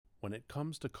When it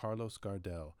comes to Carlos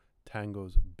Gardel,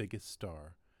 tango's biggest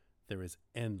star, there is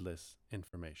endless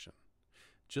information.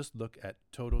 Just look at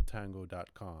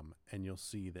totaltango.com and you'll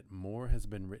see that more has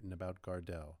been written about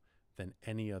Gardel than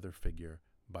any other figure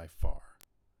by far.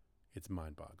 It's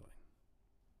mind-boggling.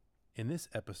 In this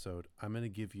episode, I'm going to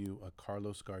give you a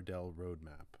Carlos Gardel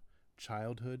roadmap: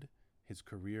 childhood, his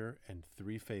career and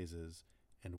 3 phases,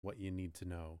 and what you need to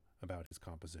know about his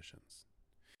compositions.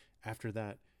 After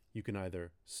that, you can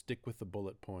either stick with the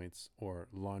bullet points or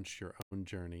launch your own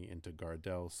journey into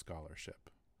Gardel scholarship.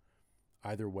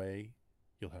 Either way,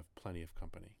 you'll have plenty of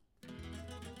company.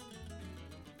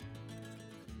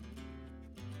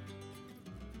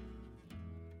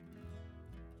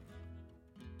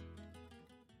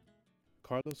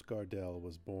 Carlos Gardel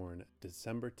was born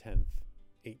December 10th,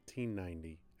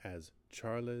 1890, as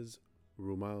Charles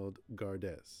Romuald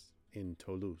Gardès in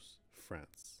Toulouse,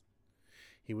 France.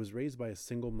 He was raised by a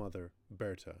single mother,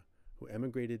 Berta, who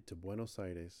emigrated to Buenos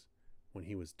Aires when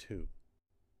he was 2.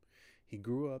 He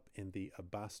grew up in the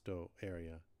Abasto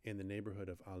area in the neighborhood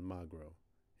of Almagro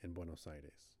in Buenos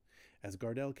Aires. As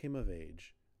Gardel came of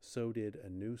age, so did a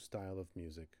new style of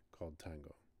music called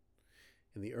tango.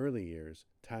 In the early years,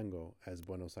 tango, as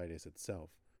Buenos Aires itself,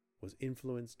 was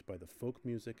influenced by the folk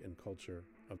music and culture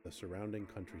of the surrounding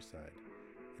countryside,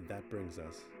 and that brings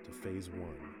us to phase 1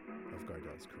 of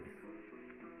Gardel's career.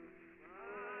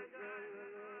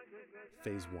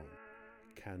 Phase 1,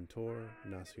 Cantor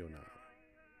Nacional.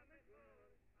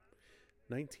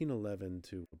 1911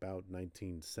 to about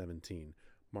 1917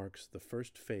 marks the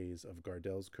first phase of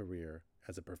Gardel's career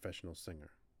as a professional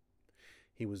singer.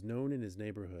 He was known in his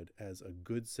neighborhood as a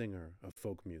good singer of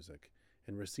folk music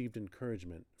and received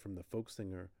encouragement from the folk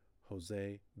singer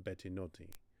José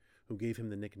Bettinotti, who gave him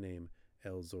the nickname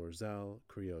El Zorzal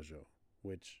Criollo,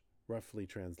 which roughly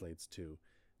translates to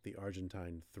the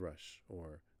Argentine thrush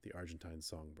or the Argentine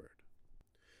songbird.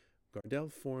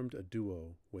 Gardel formed a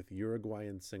duo with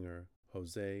Uruguayan singer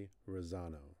José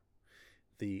Rosano.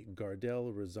 The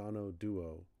Gardel-Rosano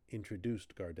duo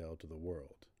introduced Gardel to the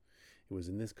world. It was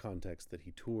in this context that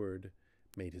he toured,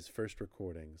 made his first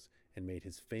recordings, and made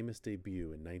his famous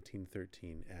debut in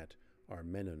 1913 at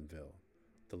Armenonville,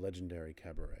 the legendary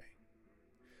cabaret.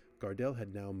 Gardel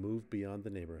had now moved beyond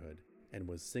the neighborhood and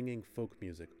was singing folk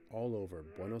music all over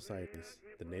Buenos Aires,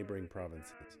 the neighboring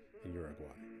provinces, and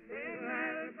Uruguay.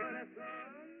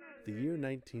 The year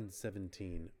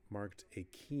 1917 marked a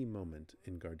key moment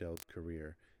in Gardel's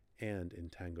career and in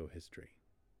tango history.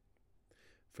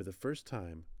 For the first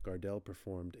time, Gardel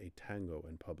performed a tango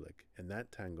in public, and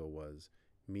that tango was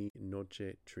Mi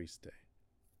Noche Triste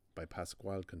by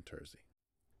Pascual Contursi.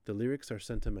 The lyrics are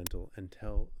sentimental and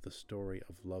tell the story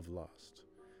of love lost,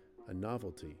 a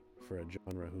novelty for a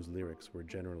genre whose lyrics were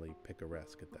generally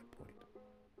picaresque at that point.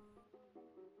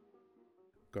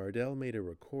 Gardel made a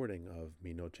recording of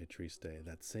Mi Noche Triste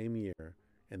that same year,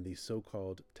 and the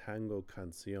so-called tango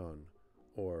canción,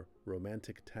 or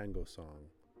romantic tango song,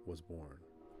 was born.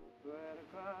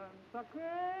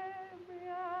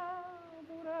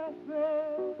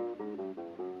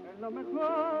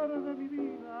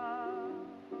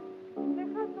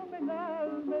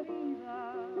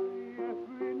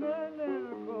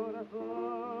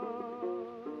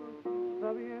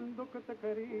 Sabiendo que te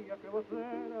quería, que vos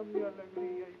eras mi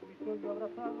alegría y mi sueño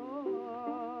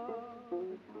abrazador.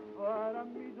 Para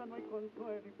mí ya no hay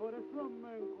consuelo y por eso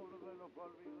me encurdelo para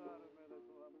olvidarme de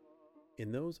tu amor.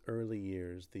 In those early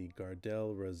years, the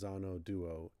Gardel-Rosano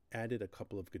duo added a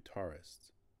couple of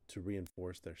guitarists to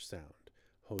reinforce their sound,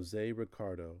 José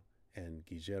Ricardo and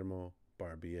Guillermo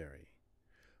Barbieri.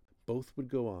 Both would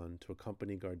go on to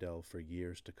accompany Gardel for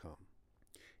years to come.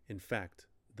 In fact,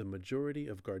 the majority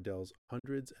of Gardel's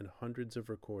hundreds and hundreds of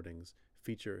recordings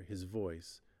feature his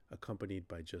voice accompanied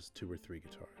by just 2 or 3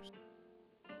 guitars.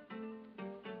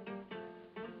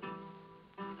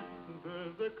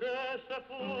 Desde que se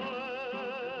fue,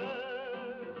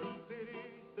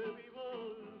 triste mi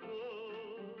bolso,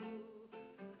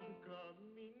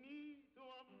 caminito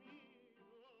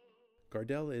amigo.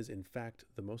 Gardel is in fact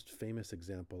the most famous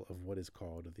example of what is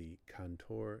called the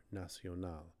Cantor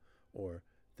Nacional, or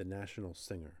the national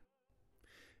singer.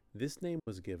 This name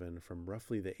was given from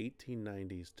roughly the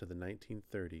 1890s to the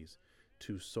 1930s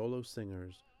to solo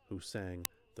singers who sang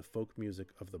the folk music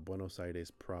of the Buenos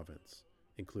Aires province,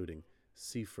 including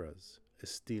cifras,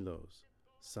 estilos,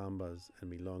 sambas and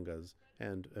milongas,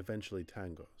 and eventually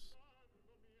tangos.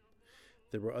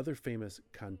 There were other famous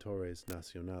cantores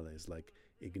nacionales like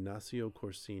Ignacio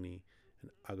Corsini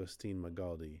and Agustin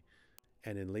Magaldi,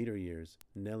 and in later years,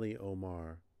 Nelly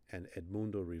Omar and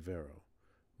Edmundo Rivero,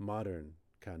 modern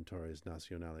cantores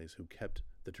nacionales who kept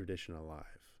the tradition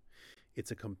alive.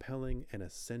 It's a compelling and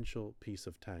essential piece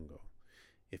of tango.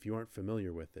 If you aren't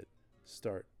familiar with it,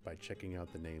 start by checking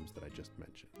out the names that I just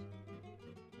mentioned.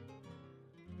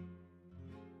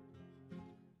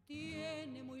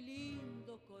 Tiene muy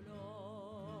lindo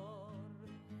color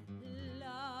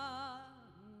la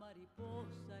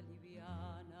mariposa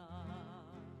liviana,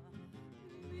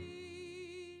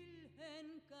 mil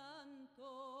encantos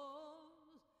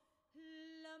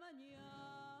la mañana.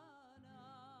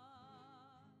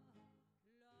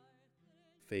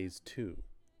 Phase 2,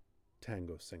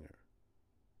 Tango Singer.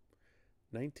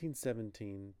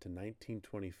 1917 to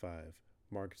 1925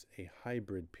 marks a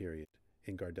hybrid period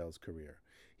in Gardel's career.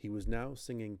 He was now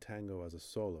singing tango as a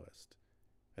soloist.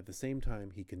 At the same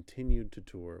time, he continued to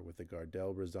tour with the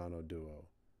Gardel-Razzano duo,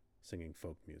 singing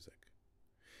folk music.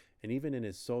 And even in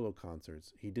his solo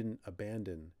concerts, he didn't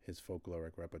abandon his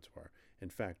folkloric repertoire. In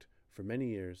fact, for many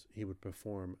years, he would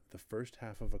perform the first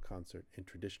half of a concert in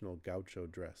traditional gaucho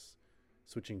dress,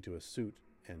 switching to a suit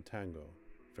and tango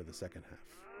for the second half.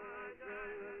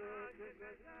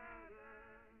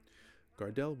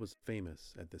 Gardel was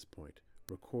famous at this point,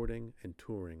 recording and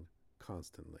touring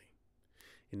constantly.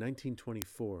 In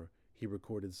 1924, he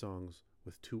recorded songs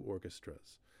with two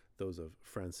orchestras, those of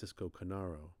Francisco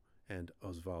Canaro and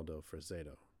Osvaldo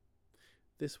Fresedo.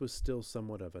 This was still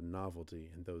somewhat of a novelty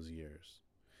in those years.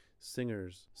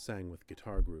 Singers sang with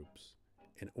guitar groups,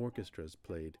 and orchestras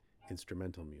played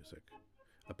instrumental music,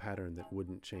 a pattern that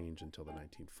wouldn't change until the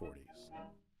 1940s.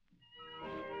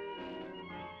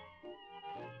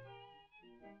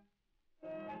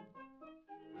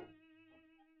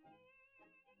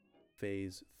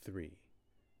 Phase 3,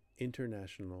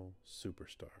 International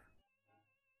Superstar.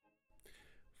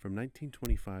 From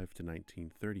 1925 to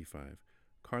 1935,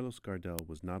 Carlos Gardel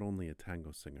was not only a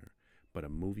tango singer, but a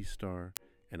movie star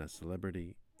and a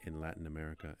celebrity in Latin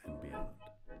America and beyond.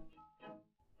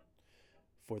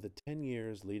 For the 10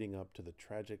 years leading up to the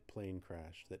tragic plane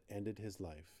crash that ended his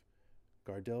life,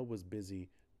 Gardel was busy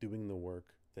doing the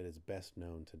work that is best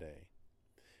known today.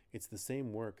 It's the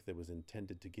same work that was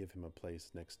intended to give him a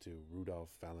place next to Rudolph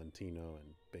Valentino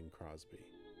and Bing Crosby.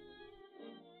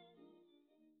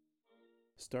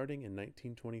 Starting in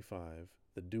 1925,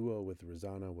 the duo with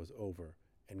Razzano was over,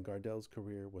 and Gardel's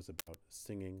career was about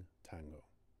singing tango.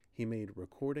 He made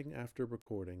recording after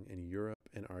recording in Europe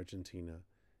and Argentina,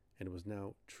 and was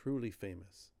now truly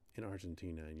famous in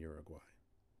Argentina and Uruguay.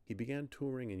 He began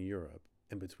touring in Europe,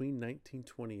 and between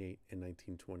 1928 and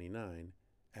 1929,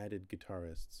 added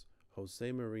guitarists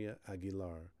Jose Maria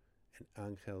Aguilar and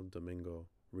Angel Domingo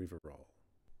Riverol.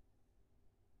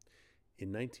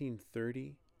 In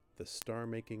 1930, the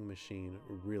star-making machine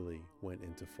really went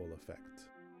into full effect.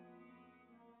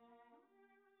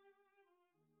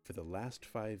 For the last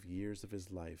 5 years of his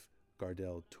life,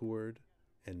 Gardel toured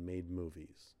and made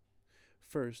movies.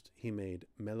 First, he made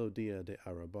Melodia de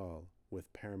Arrabal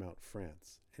with Paramount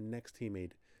France, and next he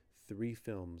made 3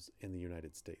 films in the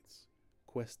United States: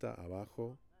 Cuesta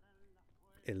Abajo,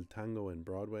 El Tango en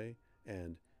Broadway,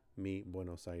 and Mi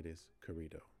Buenos Aires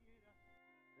Querido.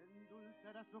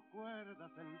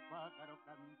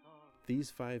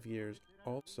 These 5 years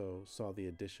also saw the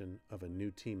addition of a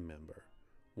new team member,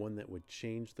 one that would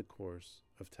change the course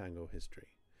of tango history.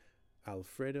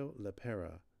 Alfredo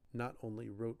Lepera not only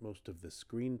wrote most of the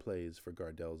screenplays for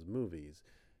Gardel's movies,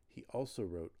 he also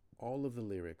wrote all of the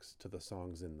lyrics to the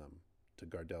songs in them, to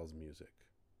Gardel's music.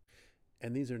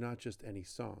 And these are not just any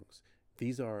songs.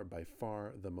 These are by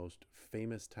far the most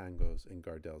famous tangos in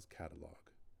Gardel's catalog.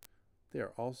 They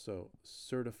are also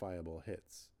certifiable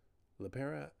hits.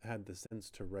 Lepera had the sense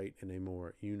to write in a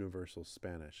more universal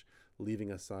Spanish,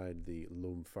 leaving aside the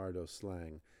lunfardo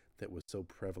slang that was so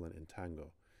prevalent in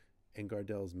tango, and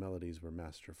Gardel's melodies were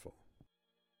masterful.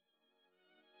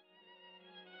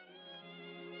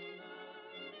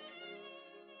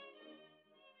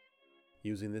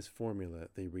 Using this formula,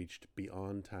 they reached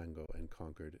beyond tango and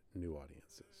conquered new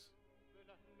audiences.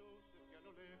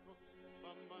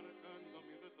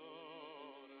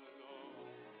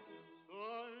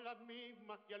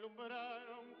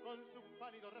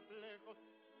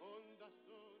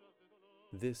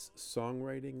 This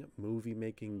songwriting,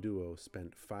 movie-making duo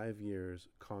spent 5 years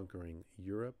conquering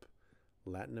Europe,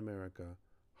 Latin America,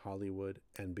 Hollywood,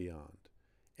 and beyond,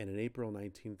 and in April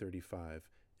 1935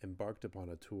 embarked upon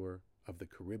a tour of the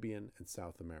Caribbean and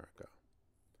South America.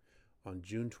 On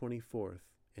June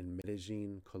 24th, in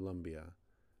Medellin, Colombia,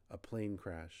 a plane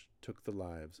crash took the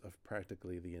lives of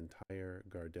practically the entire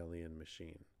Gardelian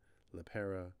machine: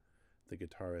 Lepera, the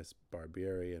guitarists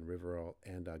Barbieri and Riverol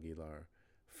and Aguilar,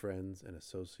 friends and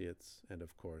associates, and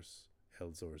of course, El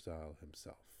Zorzal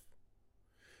himself.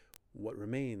 What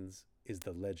remains is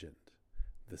the legend,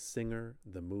 the singer,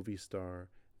 the movie star,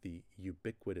 the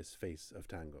ubiquitous face of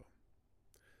tango.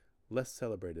 Less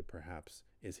celebrated, perhaps,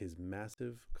 is his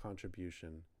massive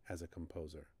contribution as a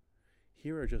composer.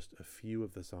 Here are just a few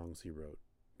of the songs he wrote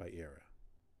by era.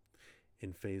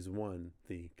 In Phase 1,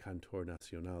 the Cantor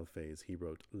Nacional phase, he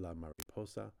wrote La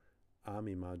Mariposa, A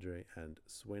Mi Madre, and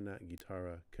Suena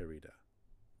Guitarra Querida.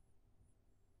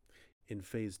 In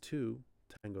Phase 2,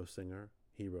 Tango Singer,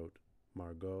 he wrote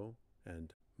Margot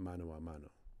and Mano a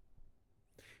Mano.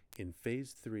 In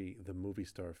Phase 3, the movie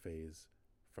star phase,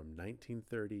 from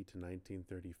 1930 to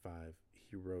 1935,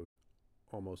 he wrote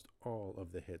almost all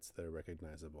of the hits that are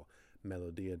recognizable: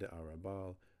 Melodia de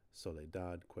Arrabal,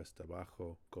 Soledad, Cuesta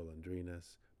Abajo,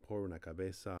 Golondrinas, Por una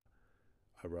Cabeza,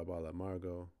 Arrabal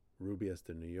Amargo, Rubias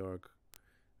de New York,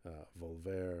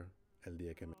 Volver, El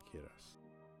Día que Me Quieras.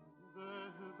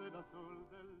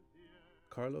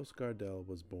 Carlos Gardel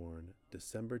was born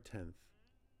December 10th,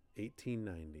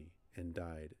 1890, and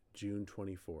died June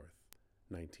 24th,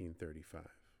 1935.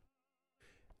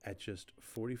 At just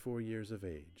 44 years of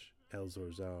age, El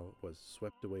Zorzal was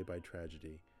swept away by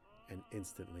tragedy and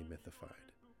instantly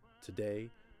mythified. Today,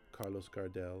 Carlos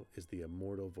Gardel is the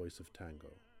immortal voice of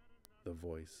tango, the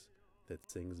voice that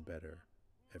sings better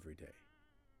every day.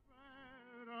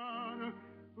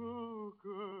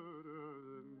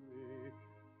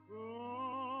 Oh,